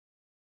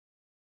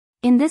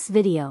In this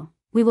video,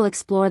 we will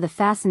explore the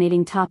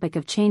fascinating topic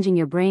of changing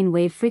your brain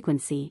wave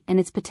frequency and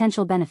its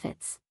potential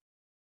benefits.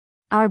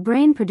 Our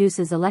brain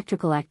produces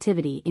electrical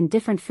activity in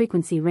different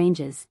frequency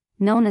ranges,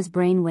 known as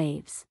brain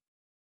waves.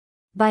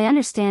 By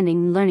understanding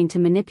and learning to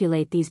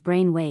manipulate these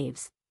brain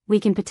waves, we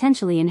can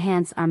potentially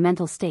enhance our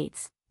mental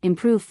states,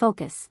 improve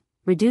focus,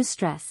 reduce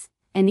stress,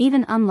 and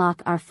even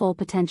unlock our full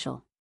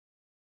potential.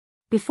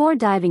 Before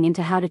diving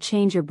into how to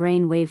change your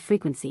brain wave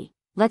frequency,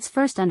 let's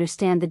first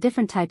understand the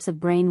different types of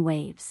brain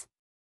waves.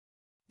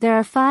 There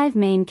are 5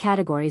 main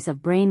categories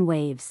of brain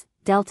waves: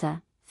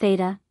 delta,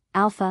 theta,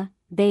 alpha,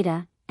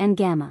 beta, and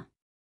gamma.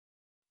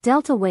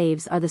 Delta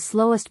waves are the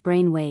slowest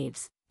brain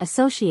waves,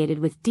 associated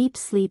with deep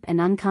sleep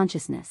and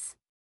unconsciousness.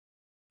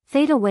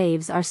 Theta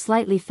waves are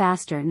slightly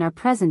faster and are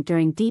present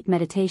during deep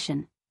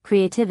meditation,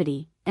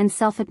 creativity, and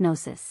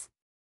self-hypnosis.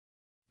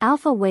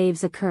 Alpha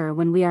waves occur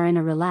when we are in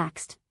a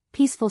relaxed,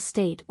 peaceful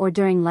state or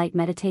during light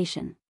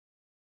meditation.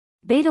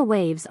 Beta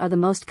waves are the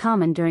most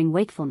common during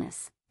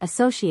wakefulness,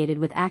 associated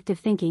with active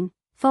thinking,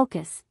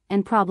 focus,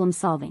 and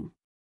problem-solving.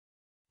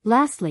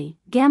 Lastly,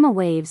 gamma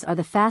waves are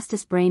the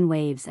fastest brain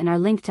waves and are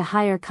linked to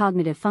higher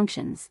cognitive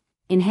functions,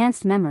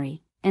 enhanced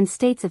memory, and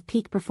states of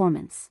peak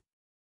performance.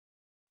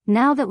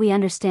 Now that we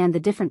understand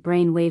the different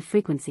brain wave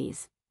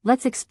frequencies,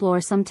 let's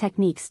explore some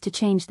techniques to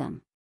change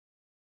them.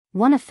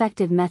 One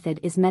effective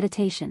method is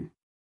meditation.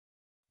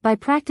 By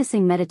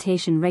practicing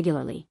meditation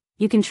regularly,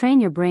 you can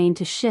train your brain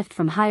to shift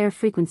from higher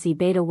frequency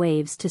beta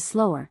waves to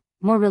slower,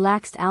 more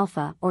relaxed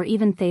alpha or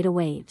even theta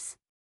waves.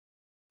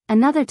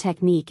 Another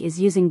technique is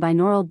using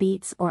binaural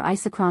beats or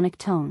isochronic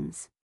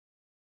tones.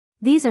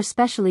 These are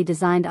specially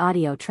designed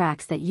audio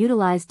tracks that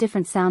utilize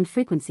different sound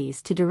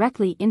frequencies to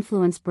directly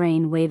influence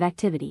brain wave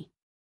activity.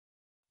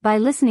 By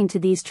listening to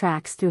these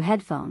tracks through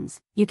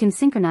headphones, you can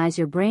synchronize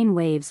your brain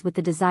waves with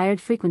the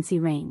desired frequency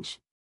range.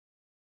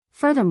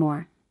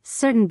 Furthermore,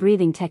 certain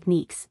breathing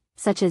techniques,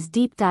 such as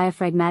deep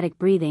diaphragmatic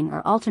breathing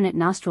or alternate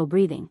nostril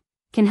breathing,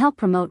 can help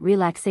promote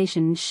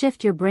relaxation and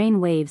shift your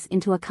brain waves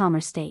into a calmer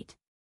state.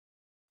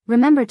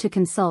 Remember to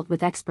consult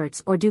with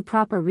experts or do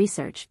proper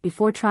research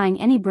before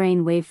trying any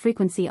brain wave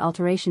frequency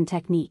alteration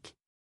technique.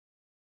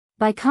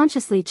 By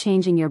consciously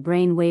changing your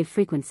brain wave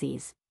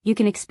frequencies, you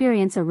can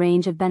experience a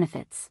range of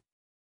benefits.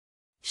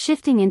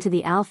 Shifting into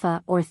the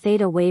alpha or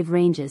theta wave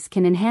ranges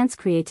can enhance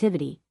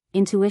creativity,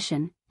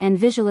 intuition, and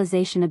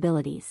visualization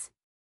abilities.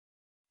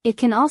 It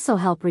can also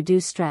help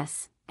reduce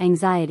stress,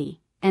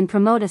 anxiety, and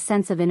promote a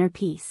sense of inner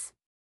peace.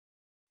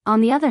 On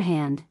the other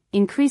hand,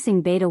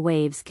 increasing beta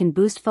waves can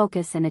boost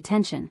focus and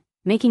attention,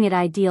 making it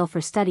ideal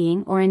for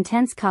studying or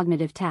intense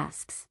cognitive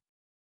tasks.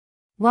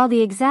 While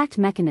the exact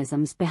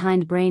mechanisms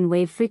behind brain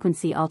wave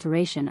frequency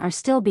alteration are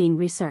still being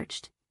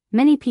researched,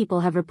 many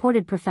people have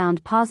reported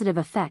profound positive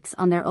effects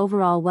on their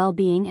overall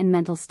well-being and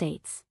mental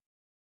states.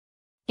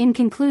 In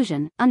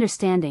conclusion,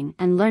 understanding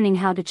and learning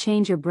how to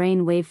change your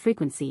brain wave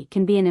frequency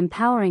can be an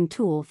empowering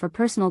tool for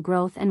personal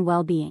growth and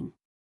well-being.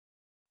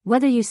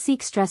 Whether you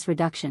seek stress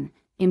reduction,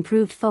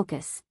 improved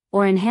focus,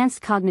 or enhanced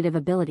cognitive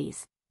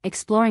abilities,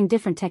 exploring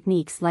different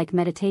techniques like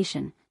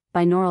meditation,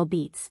 binaural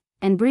beats,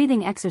 and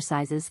breathing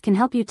exercises can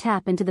help you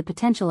tap into the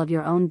potential of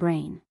your own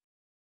brain.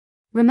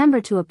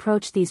 Remember to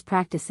approach these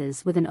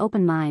practices with an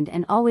open mind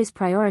and always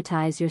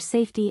prioritize your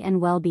safety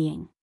and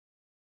well-being.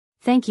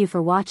 Thank you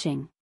for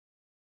watching.